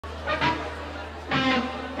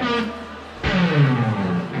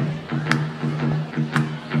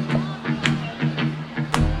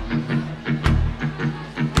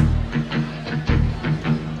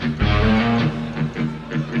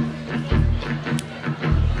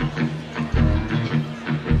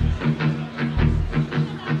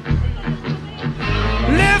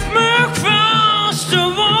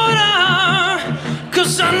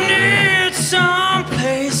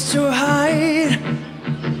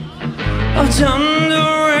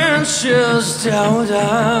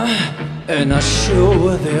And I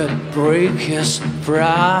show that break his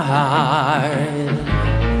pride.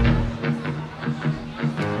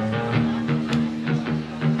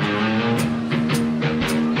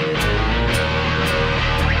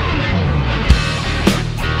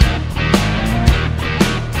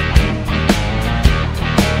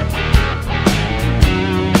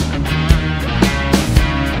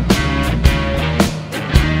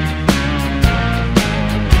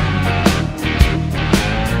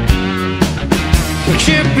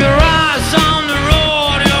 Keep your eyes on the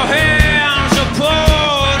road, your hands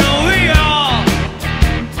upon the wheel.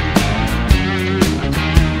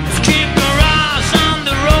 Keep your eyes on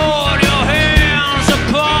the road, your hands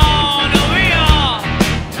upon the wheel.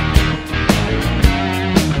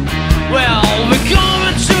 Well, we're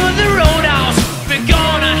going to the Roadhouse, we're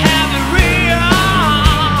gonna have a real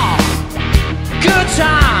good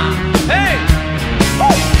time. Hey!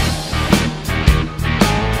 Woo!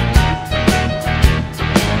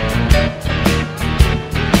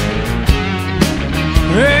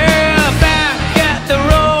 Yeah, back at the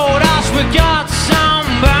Roadhouse, we got some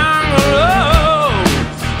bungalows.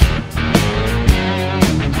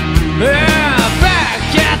 Yeah,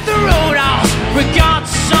 back at the Roadhouse, we got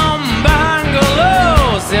some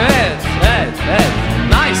bungalows. Hey,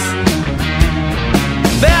 nice.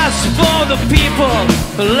 That's for the people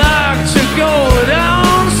who like to go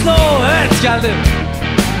down slow. Evet, geldim.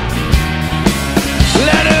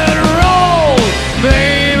 Let it roll,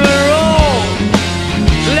 baby, roll.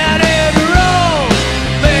 Let it roll,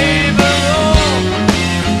 baby, roll.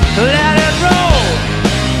 Let it roll,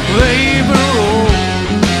 baby, roll.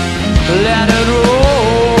 Let it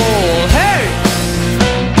roll, hey!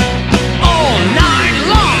 All night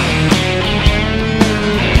long.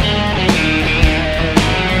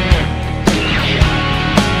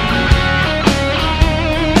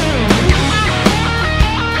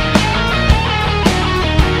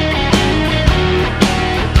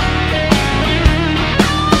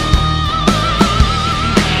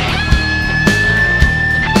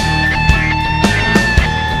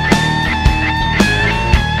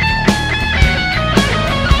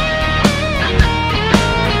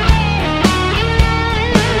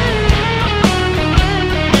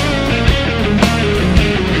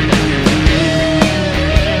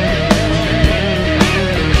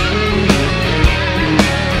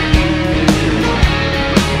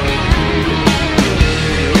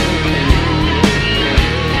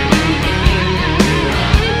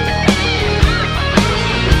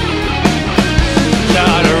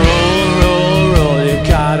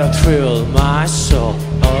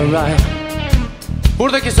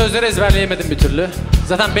 Buradaki sözleri ezberleyemedim bir türlü.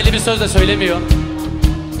 Zaten belli bir söz de söylemiyor.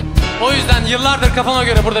 O yüzden yıllardır kafama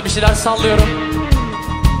göre burada bir şeyler sallıyorum.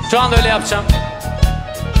 Şu anda öyle yapacağım.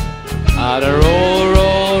 Gotta roll,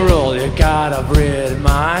 roll, roll, you gotta breathe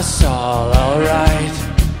my soul, alright.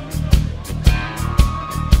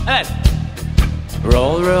 Evet.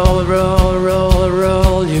 Roll, roll, roll, roll,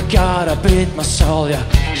 roll, you gotta beat my soul, yeah.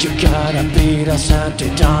 You gotta beat us empty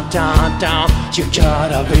down, down, down. You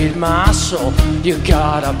gotta beat my soul. You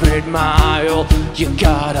gotta beat my all. You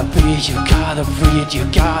gotta beat, you gotta breathe, you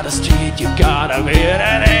gotta street, you gotta beat,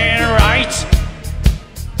 it ain't right.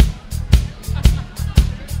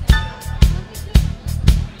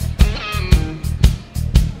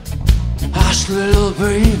 Hush, little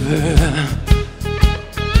baby.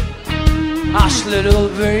 Hush, little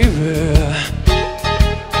baby.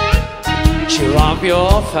 Give up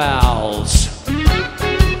your fouls.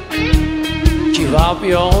 Give up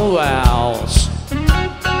your vows.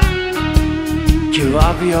 Give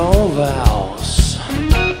up your vows.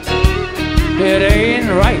 It ain't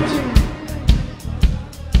right.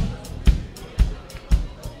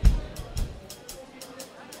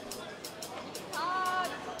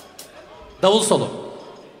 Davul solo.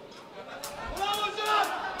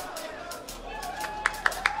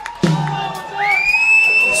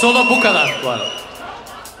 Solo bu kadar bu arada.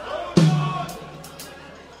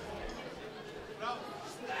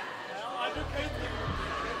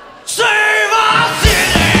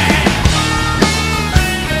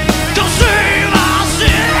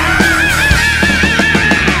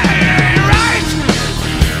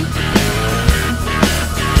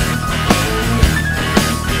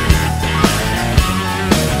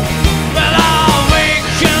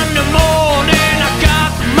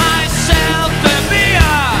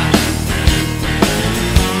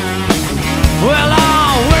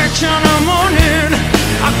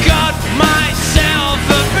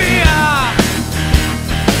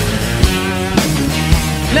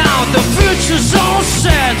 all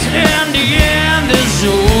set and the end is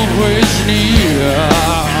always near.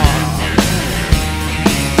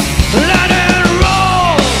 Let it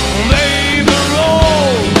roll, baby,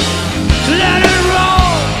 roll. Let it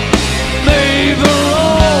roll, baby,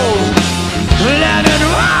 roll. Let it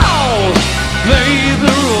roll,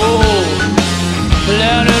 baby, roll.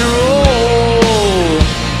 Let it roll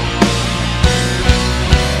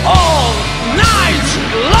all night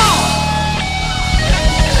long.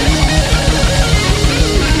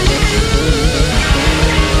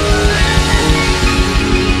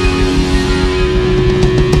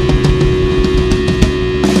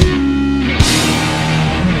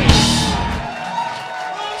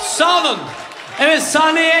 Sağ olun. Evet,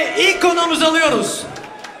 sahneye ilk konuğumuzu alıyoruz.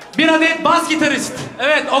 Bir adet bas gitarist.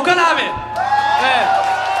 Evet, Okan abi.